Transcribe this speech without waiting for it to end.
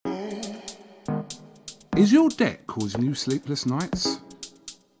Is your debt causing you sleepless nights?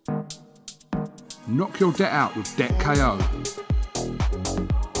 Knock your debt out with Debt KO.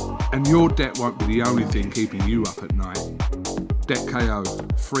 And your debt won't be the only thing keeping you up at night. Debt KO,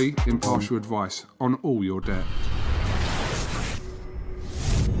 free, impartial advice on all your debt.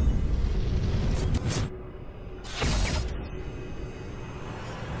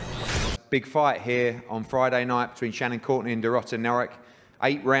 Big fight here on Friday night between Shannon Courtenay and Dorota Norek.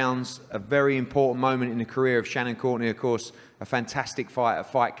 8 rounds, a very important moment in the career of Shannon Courtenay, of course. A fantastic fight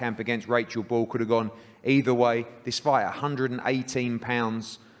at Fight Camp against Rachel Ball. Could have gone either way. This fight, 118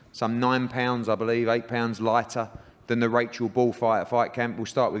 pounds, some 9 pounds, I believe, 8 pounds lighter than the Rachel Ball fight at Fight Camp. We'll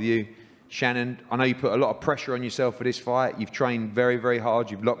start with you, Shannon. I know you put a lot of pressure on yourself for this fight. You've trained very, very hard.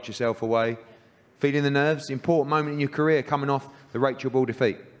 You've locked yourself away. Feeling the nerves? Important moment in your career coming off the Rachel Ball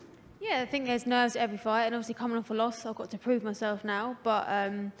defeat. Yeah, I think there's nerves at every fight, and obviously coming off a loss, I've got to prove myself now.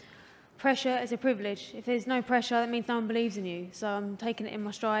 But pressure is a privilege. If there's no pressure, that means no one believes in you. So I'm taking it in my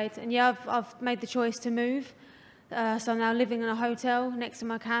stride. And yeah, I've made the choice to move. So I'm now living in a hotel next to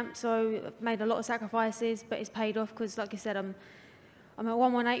my camp. So I've made a lot of sacrifices, but it's paid off because, like I said, I'm at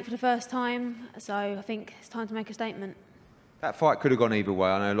 118 for the first time. So I think it's time to make a statement. That fight could have gone either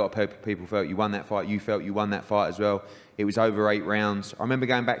way. I know a lot of people felt you won that fight. You felt you won that fight as well. It was over 8 rounds. I remember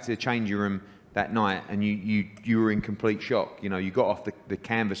going back to the changing room that night and you were in complete shock. You know, you got off the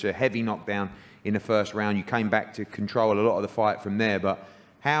canvas, a heavy knockdown in the first round. You came back to control a lot of the fight from there. But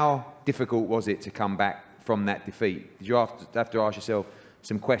how difficult was it to come back from that defeat? Did you have to ask yourself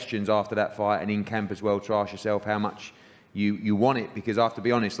some questions after that fight and in camp as well to ask yourself how much you want it? Because I have to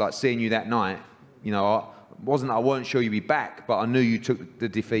be honest, like seeing you that night, you know, I weren't sure you'd be back, but I knew you took the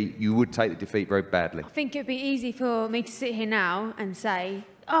defeat. You would take the defeat very badly. I think it'd be easy for me to sit here now and say,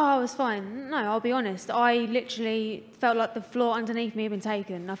 oh, I was fine. No, I'll be honest. I literally felt like the floor underneath me had been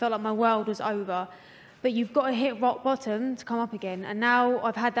taken. I felt like my world was over. But you've got to hit rock bottom to come up again. And now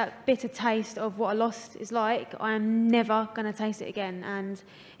I've had that bitter taste of what a loss is like. I am never going to taste it again. And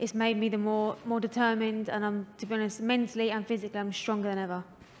it's made me the more determined. And I'm, to be honest, mentally and physically, I'm stronger than ever.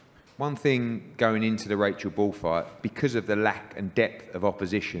 One thing going into the Rachel Ball fight, because of the lack and depth of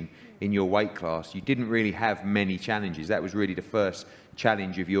opposition in your weight class, you didn't really have many challenges. That was really the first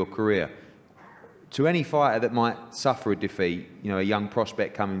challenge of your career. To any fighter that might suffer a defeat, you know, a young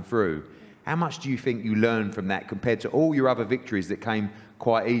prospect coming through, how much do you think you learned from that compared to all your other victories that came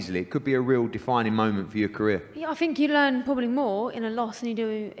quite easily? It could be a real defining moment for your career. Yeah, I think you learn probably more in a loss than you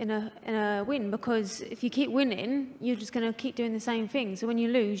do in a win, because if you keep winning, you're just going to keep doing the same thing. So when you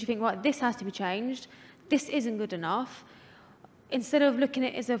lose, you think, right, this has to be changed. This isn't good enough. Instead of looking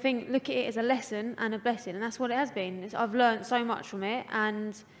at it as a thing, look at it as a lesson and a blessing, and that's what it has been. I've learned so much from it,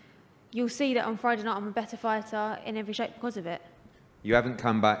 and you'll see that on Friday night I'm a better fighter in every shape because of it. You haven't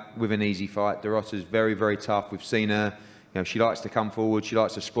come back with an easy fight. Dorota's very, very tough. We've seen her. You know, she likes to come forward. She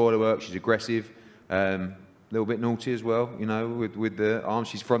likes to spoil her work. She's aggressive. A little bit naughty as well, you know, with the arms.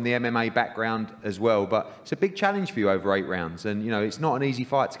 She's from the MMA background as well. But it's a big challenge for you over 8 rounds. And, you know, it's not an easy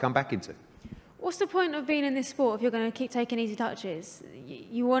fight to come back into. What's the point of being in this sport if you're going to keep taking easy touches?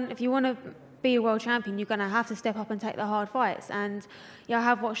 If you want to be a world champion, you're going to have to step up and take the hard fights. And, yeah, I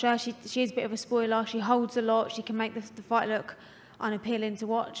have watched her. She is a bit of a spoiler. She holds a lot. She can make the fight look unappealing to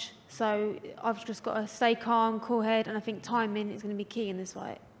watch. So I've just got to stay calm, cool head, and I think timing is going to be key in this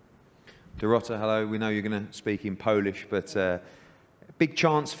fight. Dorota, hello. We know you're going to speak in Polish, but big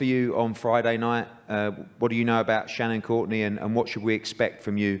chance for you on Friday night. What do you know about Shannon Courtenay, and what should we expect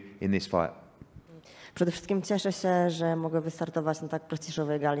from you in this fight? Przede wszystkim cieszę się, że mogę wystartować na tak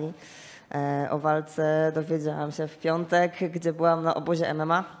prestiżowej gali. O walce dowiedziałam się w piątek, gdzie byłam na obozie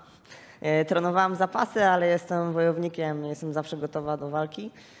MMA. Trenowałam zapasy, ale jestem wojownikiem, jestem zawsze gotowa do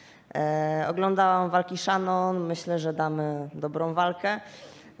walki. Oglądałam walki Shannon, myślę, że damy dobrą walkę.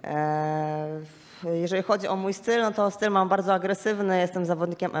 Jeżeli chodzi o mój styl, no to styl mam bardzo agresywny, jestem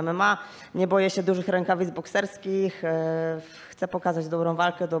zawodnikiem MMA, nie boję się dużych rękawic bokserskich, chcę pokazać dobrą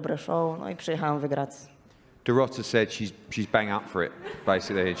walkę, dobre show, no i przyjechałam wygrać. Dorota said she's bang up for it,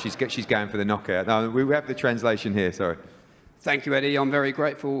 basically. She's going for the knockout. No, we have the translation here, sorry. Thank you, Eddie. I'm very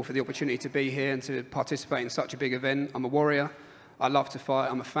grateful for the opportunity to be here and to participate in such a big event. I'm a warrior. I love to fight.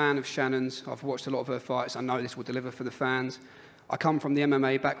 I'm a fan of Shannon's. I've watched a lot of her fights. I know this will deliver for the fans. I come from the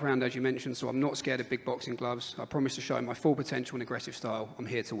MMA background, as you mentioned, so I'm not scared of big boxing gloves. I promise to show my full potential and aggressive style. I'm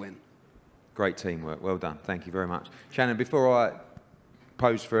here to win. Great teamwork. Well done. Thank you very much. Shannon, before I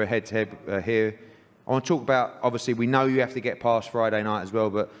pose for a head-to-head here, I want to talk about, obviously, we know you have to get past Friday night as well,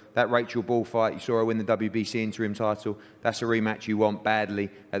 but that Rachel Ball fight, you saw her win the WBC interim title. That's a rematch you want badly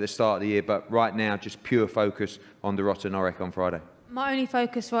at the start of the year, but right now, just pure focus on Dorota Norek on Friday. My only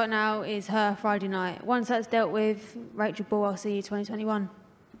focus right now is her Friday night. Once that's dealt with, Rachel Ball, I'll see you 2021.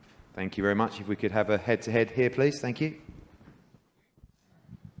 Thank you very much. If we could have a head-to-head here, please. Thank you.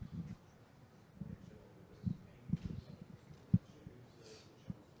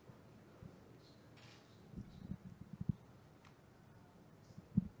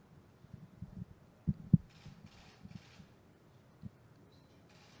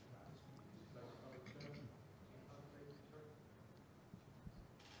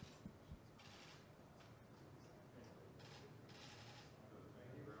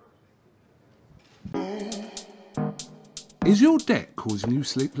 Is your debt causing you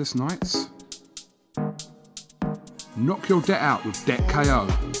sleepless nights? Knock your debt out with Debt KO.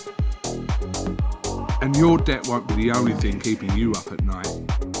 And your debt won't be the only thing keeping you up at night.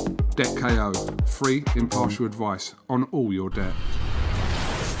 Debt KO, free impartial advice on all your debt.